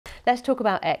Let's talk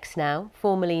about X now,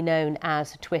 formerly known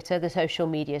as Twitter, the social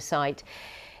media site.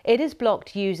 It has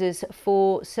blocked users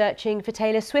for searching for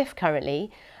Taylor Swift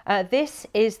currently. This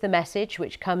is the message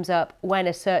which comes up when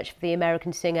a search for the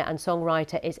American singer and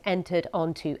songwriter is entered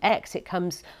onto X. It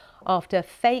comes after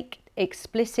fake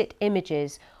explicit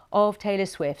images of Taylor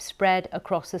Swift spread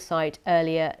across the site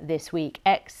earlier this week.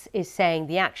 X is saying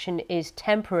the action is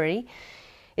temporary.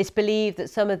 It's believed that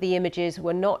some of the images,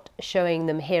 we're not showing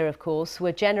them here of course,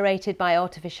 were generated by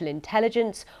artificial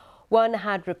intelligence. One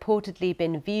had reportedly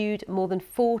been viewed more than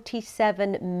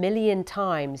 47 million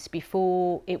times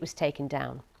before it was taken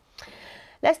down.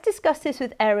 Let's discuss this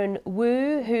with Erin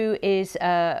Wu, who is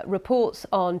reports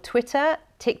on Twitter,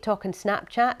 TikTok and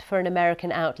Snapchat for an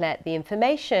American outlet, The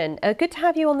Information. Good to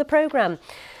have you on the programme.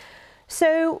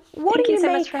 So what do you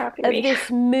make of this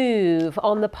move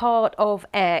on the part of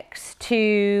X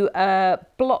to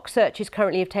block searches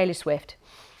currently of Taylor Swift?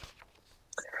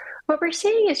 What we're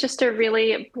seeing is just a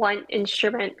really blunt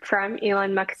instrument from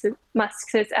Elon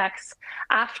Musk's X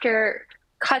after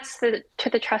cuts to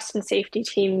the trust and safety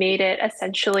team made it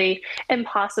essentially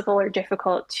impossible or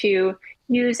difficult to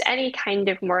use any kind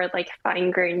of more like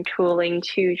fine-grained tooling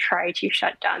to try to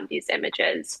shut down these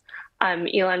images.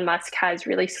 Elon Musk has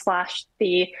really slashed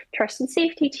the trust and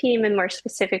safety team, and more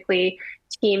specifically,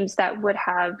 teams that would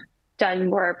have done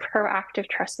more proactive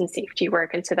trust and safety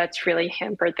work. And so that's really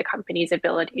hampered the company's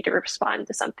ability to respond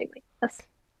to something like this.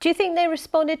 Do you think they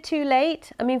responded too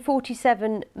late? I mean,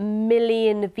 47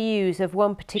 million views of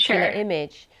one particular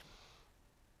image.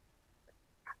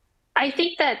 I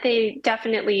think that they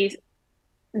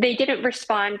didn't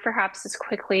respond perhaps as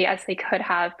quickly as they could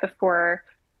have before.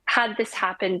 Had this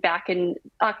happened back in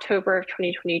October of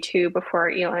 2022, before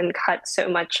Elon cut so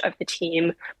much of the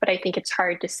team, but I think it's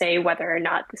hard to say whether or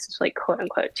not this is like quote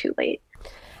unquote too late.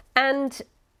 And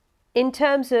in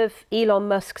terms of Elon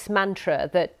Musk's mantra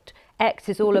that X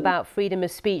is all about freedom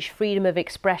of speech, freedom of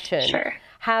expression,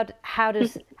 how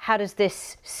does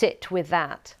this sit with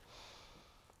that?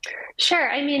 Sure.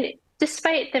 I mean,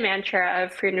 despite the mantra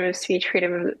of freedom of speech,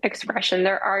 freedom of expression,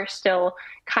 there are still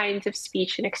kinds of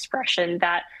speech and expression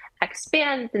that X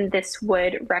bans, and this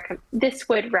would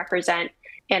represent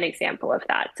an example of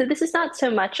that. So this is not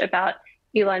so much about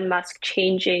Elon Musk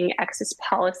changing X's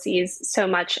policies so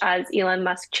much as Elon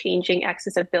Musk changing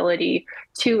X's ability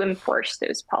to enforce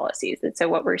those policies. And so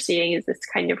what we're seeing is this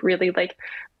kind of really like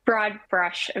broad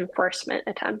brush enforcement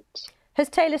attempt. Has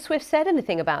Taylor Swift said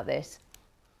anything about this?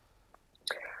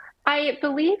 I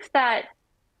believe that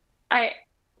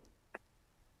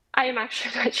I'm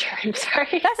actually not sure. I'm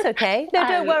sorry. That's okay. No,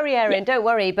 don't worry, Erin. Yeah. Don't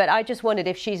worry. But I just wondered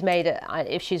if she's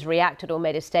reacted or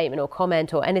made a statement or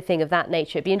comment or anything of that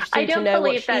nature. It'd be interesting to know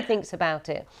what she thinks about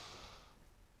it.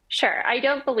 Sure. I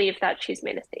don't believe that she's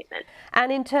made a statement.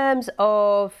 And in terms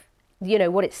of, you know,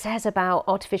 what it says about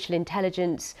artificial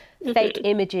intelligence, fake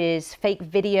images, fake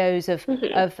videos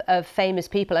of famous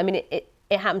people. I mean,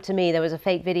 it happened to me. There was a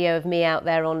fake video of me out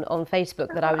there on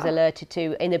Facebook that I was alerted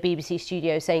to in a BBC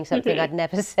studio saying something I'd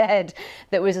never said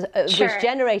that was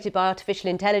generated by artificial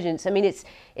intelligence. I mean,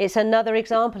 it's another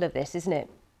example of this, isn't it?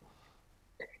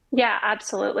 Yeah,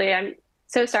 absolutely. I'm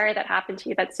so sorry that happened to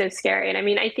you. That's so scary. And I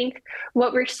mean, I think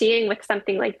what we're seeing with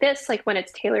something like this, like when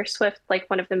it's Taylor Swift, like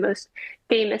one of the most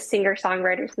famous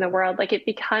singer-songwriters in the world, like it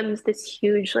becomes this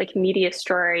huge like media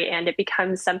story, and it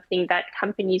becomes something that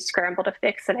companies scramble to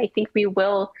fix. And I think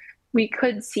we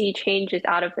could see changes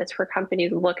out of this where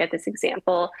companies look at this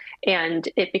example and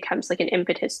it becomes like an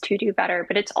impetus to do better.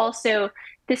 But it's also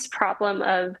this problem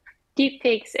of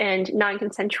deepfakes and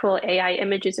non-consensual AI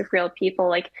images of real people.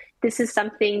 Like this is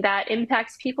something that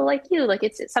impacts people like you. Like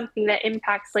it's something that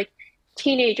impacts like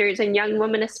teenagers and young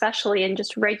women especially, and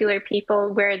just regular people,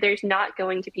 where there's not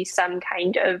going to be some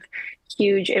kind of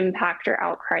huge impact or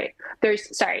outcry.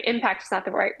 Impact is not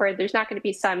the right word. There's not going to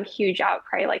be some huge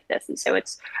outcry like this. And so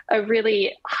it's a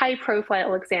really high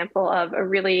profile example of a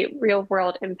really real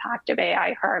world impact of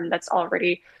AI harm that's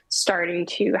already starting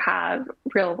to have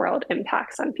real world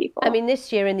impacts on people. I mean,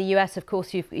 this year in the US, of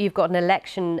course, you've got an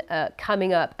election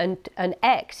coming up, and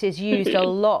X is used a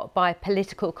lot by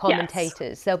political commentators.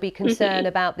 Yes. There'll be concern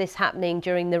about this happening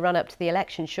during the run up to the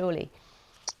election, surely.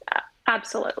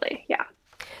 Absolutely, yeah.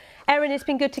 Erin, it's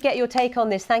been good to get your take on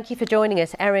this. Thank you for joining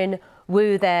us. Erin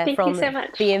Wu there from so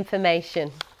much. The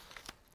Information.